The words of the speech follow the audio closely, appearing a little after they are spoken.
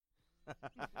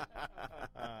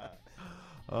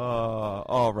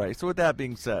All right. So with that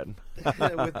being said.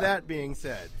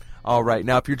 All right.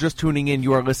 Now, if you're just tuning in,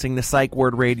 you are listening to Psych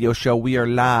Word Radio Show. We are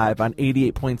live on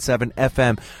 88.7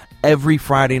 FM every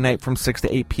Friday night from 6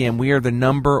 to 8 p.m. We are the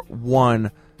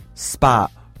 #1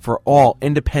 spot for all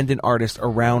independent artists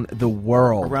around the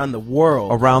world. Around the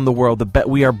world.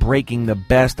 We are breaking the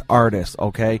best artists,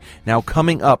 okay? Now,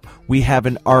 coming up, we have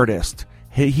an artist.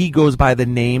 He goes by the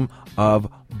name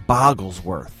of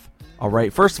BogglesWorth. All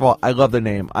right. First of all, I love the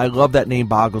name. I love that name,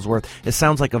 BogglesWorth. It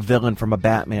sounds like a villain from a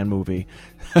Batman movie.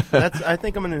 I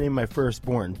think I'm going to name my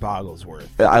firstborn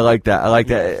Bogglesworth. I like that.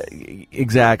 That.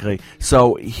 Exactly.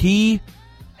 So he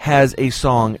has a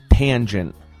song,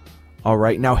 Tangent. All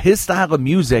right. Now, his style of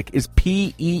music is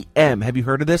PEM. Have you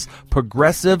heard of this?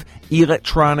 Progressive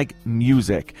electronic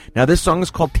music. Now, this song is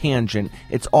called Tangent.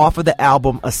 It's off of the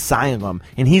album ASYLUM.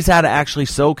 And he's out of actually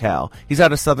SoCal. He's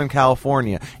out of Southern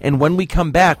California. And when we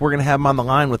come back, we're going to have him on the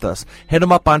line with us. Hit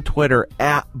him up on Twitter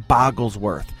at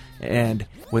BogglesWorth. And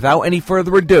without any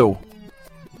further ado,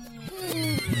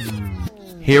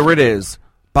 here it is.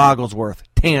 BogglesWorth,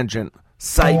 Tangent,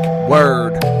 Psych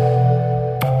Word.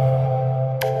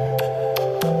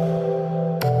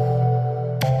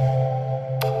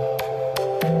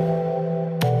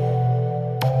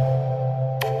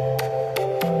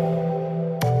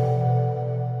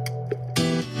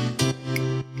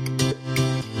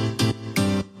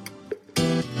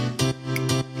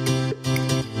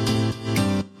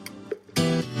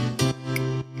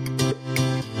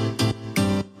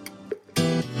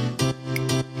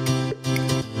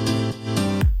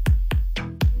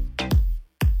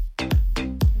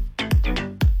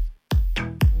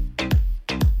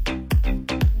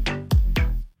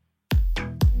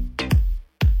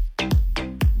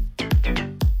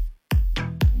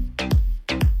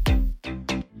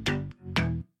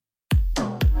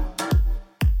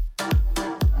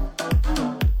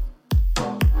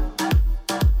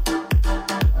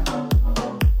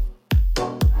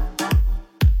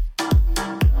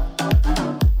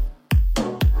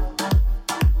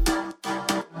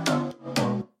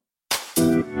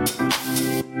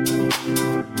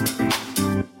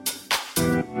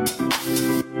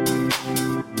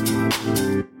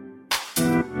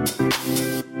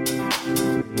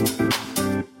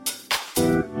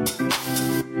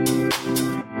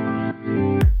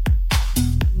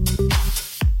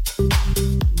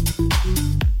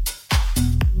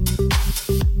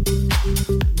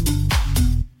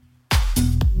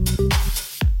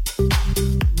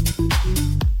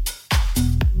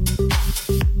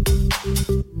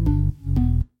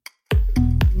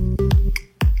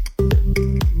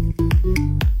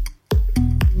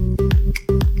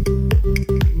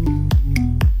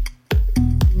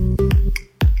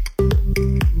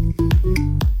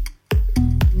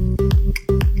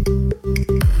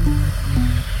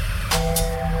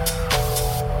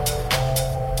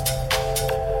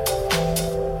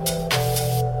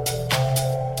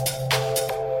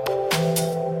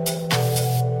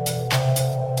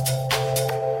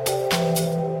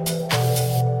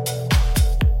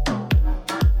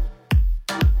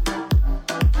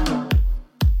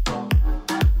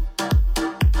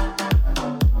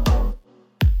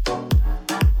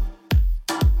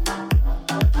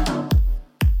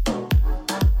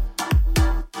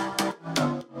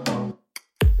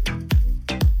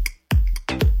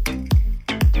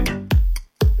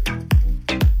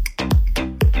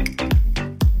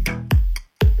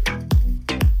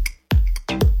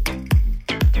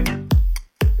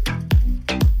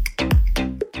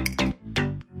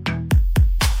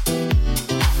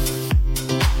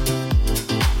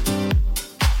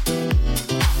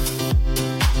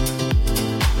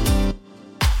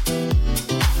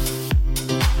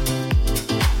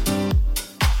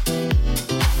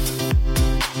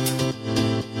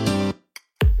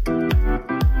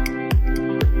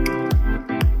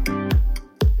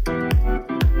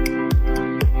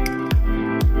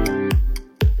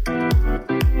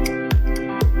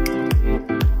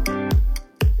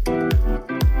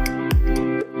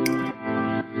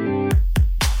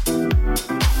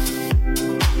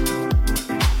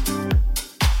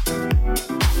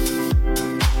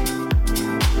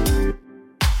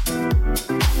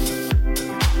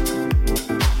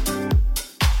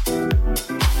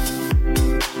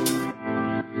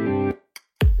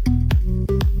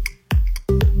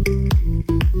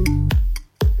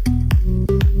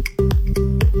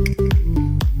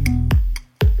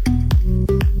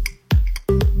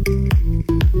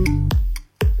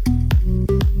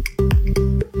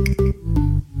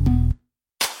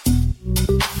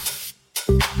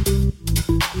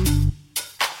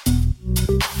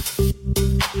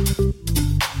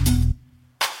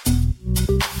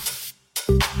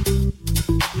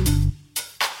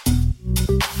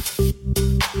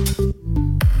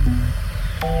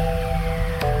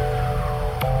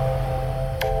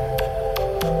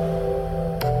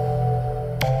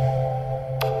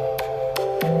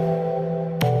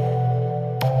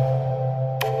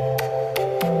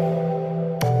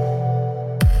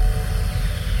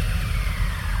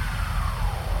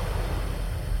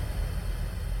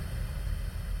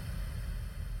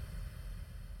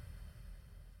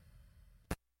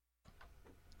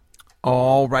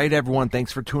 All right, everyone.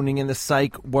 Thanks for tuning in to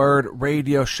Psych Word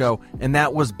Radio Show. And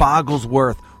that was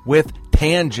BogglesWorth with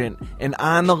Tangent. And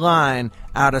on the line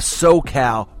out of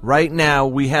SoCal right now,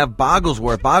 we have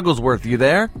BogglesWorth. BogglesWorth, you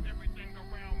there?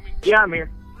 Yeah, I'm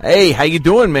here. Hey, how you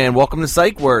doing, man? Welcome to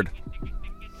Psych Word.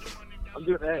 I'm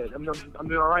doing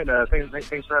all right.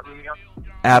 Thanks for having me on.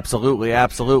 Absolutely,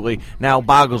 absolutely. Now,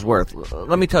 BogglesWorth,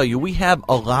 let me tell you, we have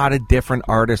a lot of different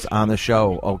artists on the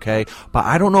show, okay? But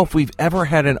I don't know if we've ever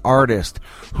had an artist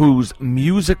whose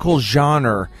musical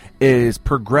genre is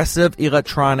progressive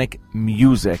electronic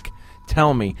music.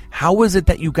 Tell me, how is it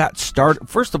that you got started?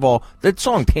 First of all, that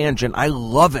song Tangent, I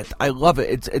love it. I love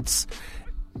it. It's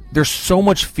there's so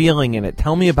much feeling in it.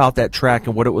 Tell me about that track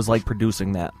and what it was like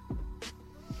producing that.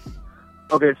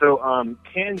 Okay, so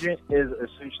Tangent is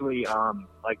essentially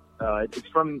it's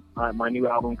from my new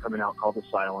album coming out called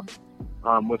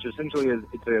ASYLUM, which essentially is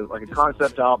like a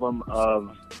concept album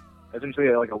of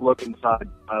essentially like a look inside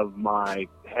of my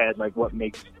head, like what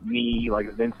makes me, like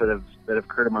events that have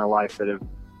occurred in my life that have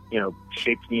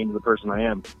shaped me into the person I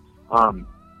am.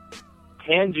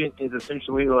 Tangent is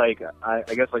essentially like I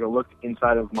guess like a look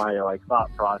inside of my like thought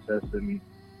process and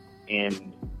you know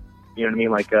what I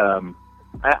mean, like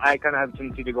I kind of have a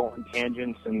tendency to go on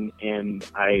tangents and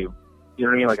I, you know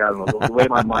what I mean? Like, I don't know, the way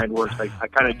my mind works, like, I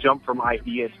kind of jump from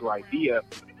idea to idea,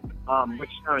 which,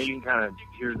 you can kind of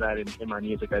hear that in my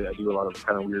music. I do a lot of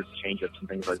kind of weird change-ups and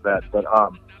things like that. But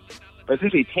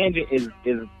essentially, tangent is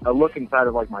a look inside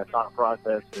of, like, my thought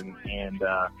process and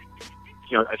I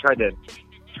tried to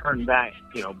turn that,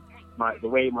 the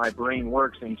way my brain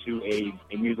works into a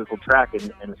musical track,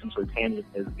 and essentially tangent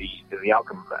is the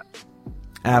outcome of that.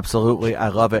 Absolutely, I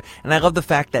love it, and I love the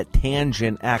fact that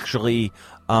tangent actually,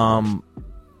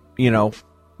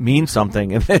 means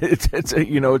something.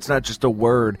 It's not just a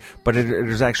word, but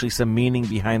there's actually some meaning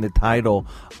behind the title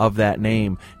of that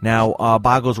name. Now,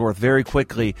 BogglesWorth, very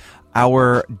quickly,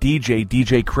 our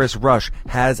DJ Chris Rush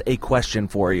has a question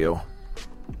for you.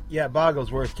 Yeah,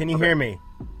 Bogglesworth, can you hear me?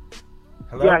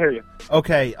 Hello? Yeah, I hear you.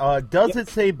 Okay, does it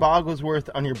say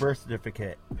Bogglesworth on your birth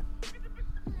certificate?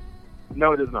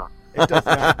 No, it does not. It does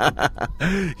not.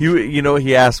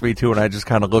 He asked me too, and I just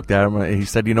kind of looked at him, and he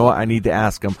said, "You know what? I need to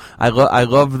ask him." I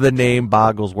love the name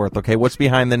Bogglesworth. Okay, what's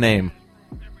behind the name?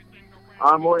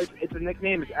 Well, it's a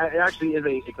nickname. It actually is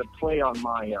it's a play on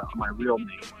my real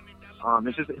name.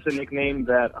 It's a nickname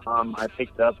that I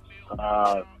picked up,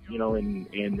 in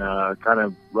kind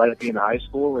of right at the end of high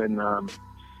school, and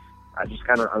I just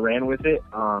kind of ran with it.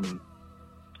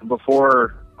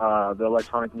 Before the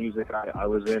electronic music, I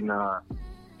was in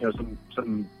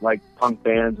some like punk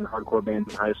bands and hardcore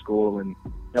bands in high school, and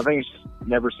things just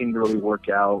never seemed to really work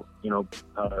out.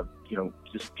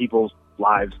 Just people's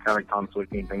lives kind of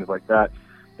conflicting, things like that.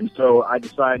 And so I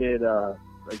decided,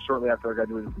 shortly after I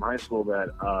graduated from high school, that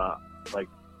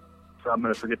so I'm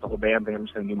going to forget the whole band thing. I'm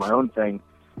just going to do my own thing.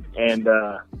 And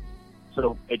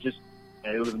so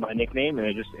it was my nickname,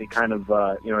 and it kind of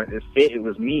it fit. It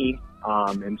was me,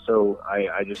 and so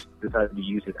I just decided to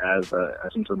use it as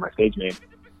essentially my stage name.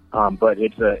 But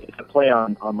it's a play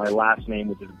on my last name,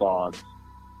 which is Boggs.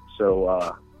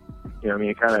 So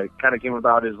it kind of came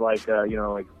about as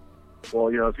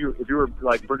if you were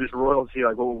like British royalty,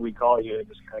 like what would we call you? It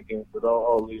just kind of came with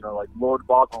like Lord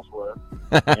Bogglesworth,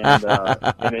 and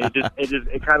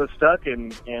it kind of stuck,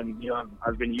 and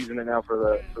I've been using it now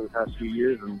for the past few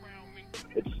years, and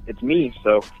it's me.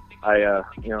 So I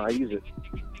use it.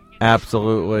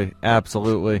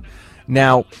 Absolutely.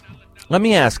 Now, let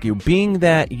me ask you, being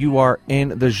that you are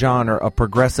in the genre of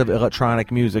progressive electronic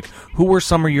music, who were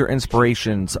some of your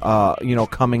inspirations,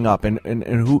 coming up, and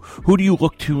who do you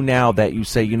look to now that you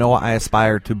say, I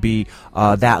aspire to be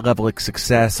that level of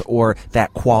success or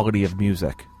that quality of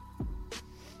music?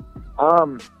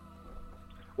 Well,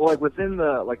 like within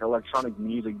the electronic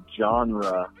music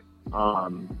genre,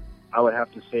 I would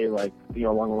have to say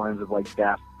along the lines of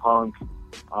Daft Punk,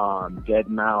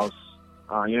 Deadmau5, you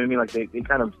know what I mean? Like they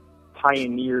kind of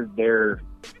pioneered their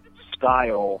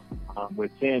style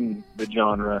within the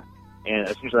genre, and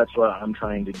essentially that's what I'm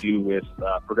trying to do with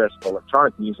progressive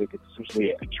electronic music. It's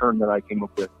essentially a term that I came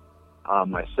up with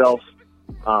myself.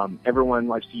 Everyone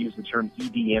likes to use the term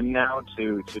EDM now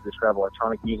to describe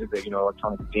electronic music,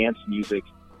 electronic dance music,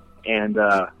 and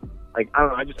I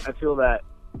don't know, I feel that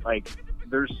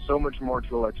there's so much more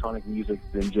to electronic music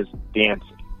than just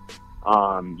dancing.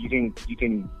 You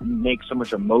can make so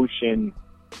much emotion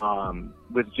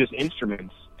with just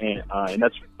instruments, and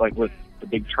that's what the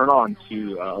big turn on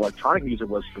to electronic music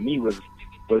was for me, was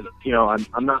was,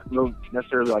 I'm not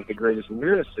necessarily like the greatest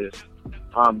lyricist,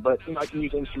 but I can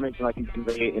use instruments and I can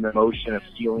convey an emotion, a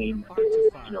feeling,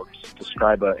 just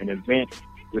describe an event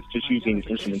with just using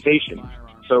instrumentation.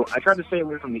 So I tried to stay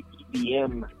away from the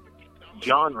EDM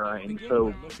genre, and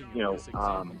so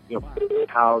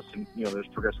house and there's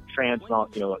progressive trance and all.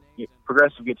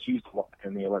 Progressive gets used a lot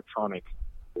in the electronic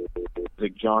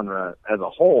music genre as a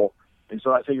whole, and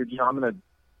so I figured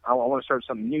I want to start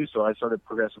something new, so I started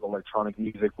progressive electronic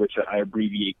music, which I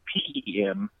abbreviate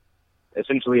PEM.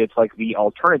 Essentially, it's like the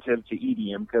alternative to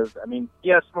EDM, because some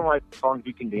of my songs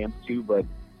you can dance to, but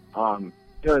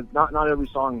not every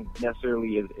song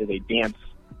necessarily is a dance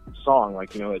song.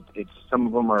 Like it's some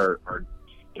of them are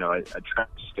a track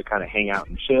to kind of hang out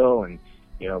and chill, and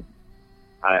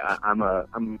I'm a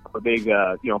big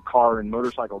car and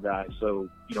motorcycle guy, so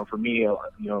for me a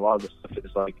lot of the stuff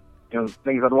is like things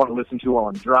I don't want to listen to while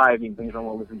I'm driving, things I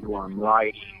want to listen to while I'm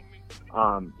riding.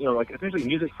 Like essentially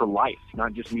music for life,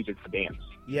 not just music for dance.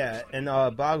 Yeah, and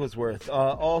BogglesWorth,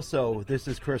 also, this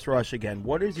is Chris Rush again.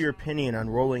 What is your opinion on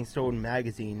Rolling Stone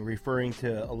magazine referring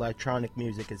to electronic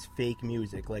music as fake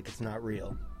music, like it's not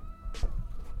real?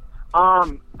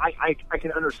 I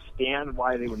can understand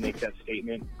why they would make that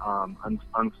statement.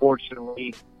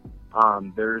 Unfortunately,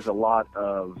 there's a lot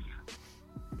of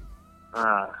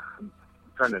I'm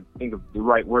trying to think of the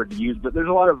right word to use, but there's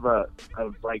a lot of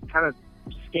like kind of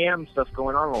scam stuff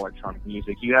going on in electronic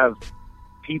music. You have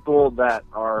people that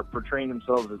are portraying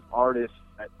themselves as artists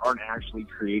that aren't actually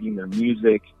creating their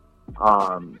music.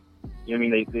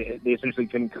 They essentially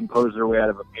can compose their way out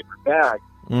of a paper bag.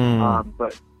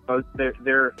 But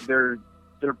they're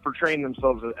portraying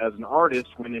themselves as an artist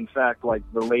when in fact, like,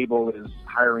 the label is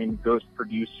hiring ghost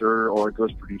producer or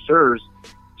ghost producers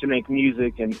to make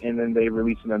music, and then they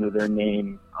release it under their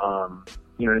name.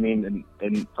 You know what I mean?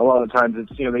 And a lot of times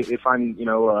it's, they find,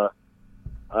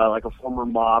 like a former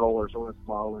model or someone's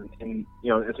model and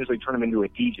essentially turn them into a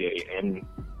DJ. And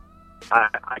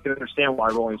I can understand why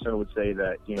Rolling Stone would say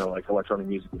that, like electronic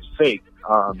music is fake,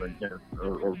 or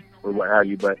what have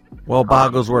you. But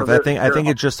BogglesWorth, I think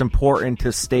it's just important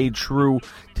to stay true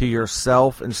to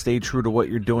yourself and stay true to what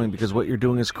you're doing, because what you're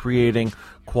doing is creating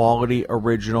quality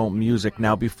original music.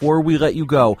 Now, before we let you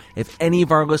go, if any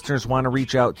of our listeners want to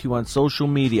reach out to you on social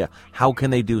media, how can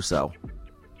they do so?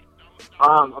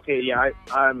 I'm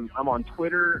on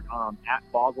Twitter at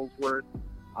BogglesWorth.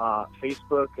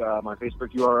 Facebook, my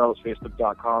Facebook URL is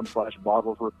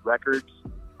facebook.com/BogglesWorth Records.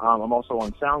 I'm also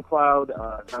on SoundCloud,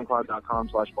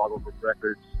 soundcloud.com/BogglesWorth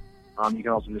Records. You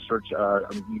can also just search,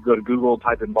 you go to Google,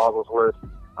 type in Bogglesworth.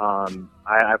 I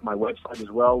have my website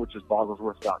as well, which is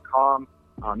BogglesWorth.com.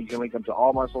 You can link up to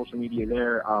all my social media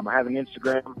there. I have an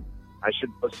Instagram. I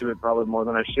should post to it probably more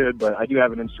than I should, but I do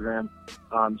have an Instagram.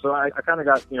 So I kind of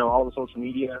got, all the social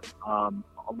media.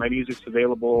 My music's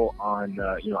available on,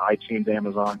 iTunes,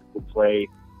 Amazon, Google Play,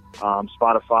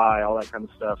 Spotify, all that kind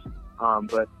of stuff.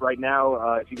 But right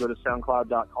now, if you go to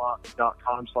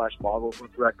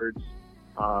soundcloud.com/BogglesWorth Records,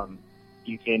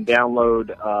 you can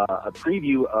download a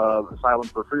preview of ASYLUM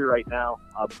for free right now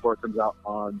before it comes out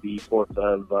on the 4th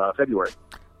of February.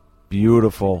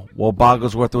 Beautiful. Well,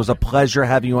 BogglesWorth, it was a pleasure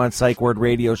having you on Psych Word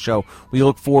Radio Show. We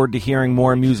look forward to hearing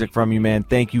more music from you, man.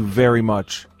 Thank you very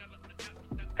much.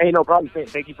 Hey, no problem.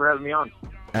 Thank you for having me on.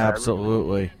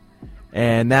 Absolutely.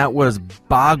 And that was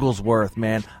BogglesWorth,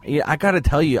 man. I got to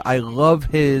tell you, I love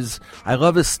his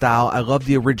style. I love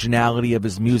the originality of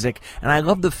his music, and I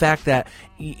love the fact that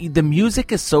the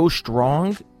music is so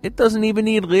strong. It doesn't even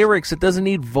need lyrics. It doesn't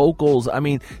need vocals. I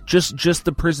mean, just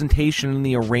the presentation and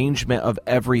the arrangement of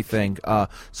everything.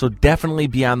 So definitely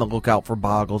be on the lookout for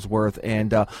BogglesWorth.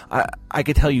 And I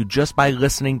could tell you, just by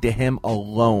listening to him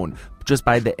alone, just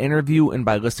by the interview and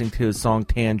by listening to his song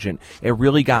Tangent, it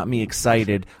really got me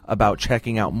excited about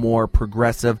checking out more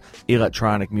progressive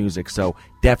electronic music. So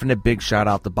definite big shout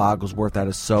out to BogglesWorth out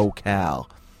of SoCal.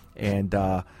 And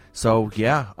what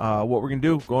we're going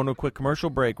to do, go into a quick commercial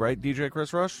break, right, DJ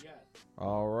Chris Rush? Yes.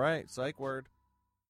 All right, Psych Word.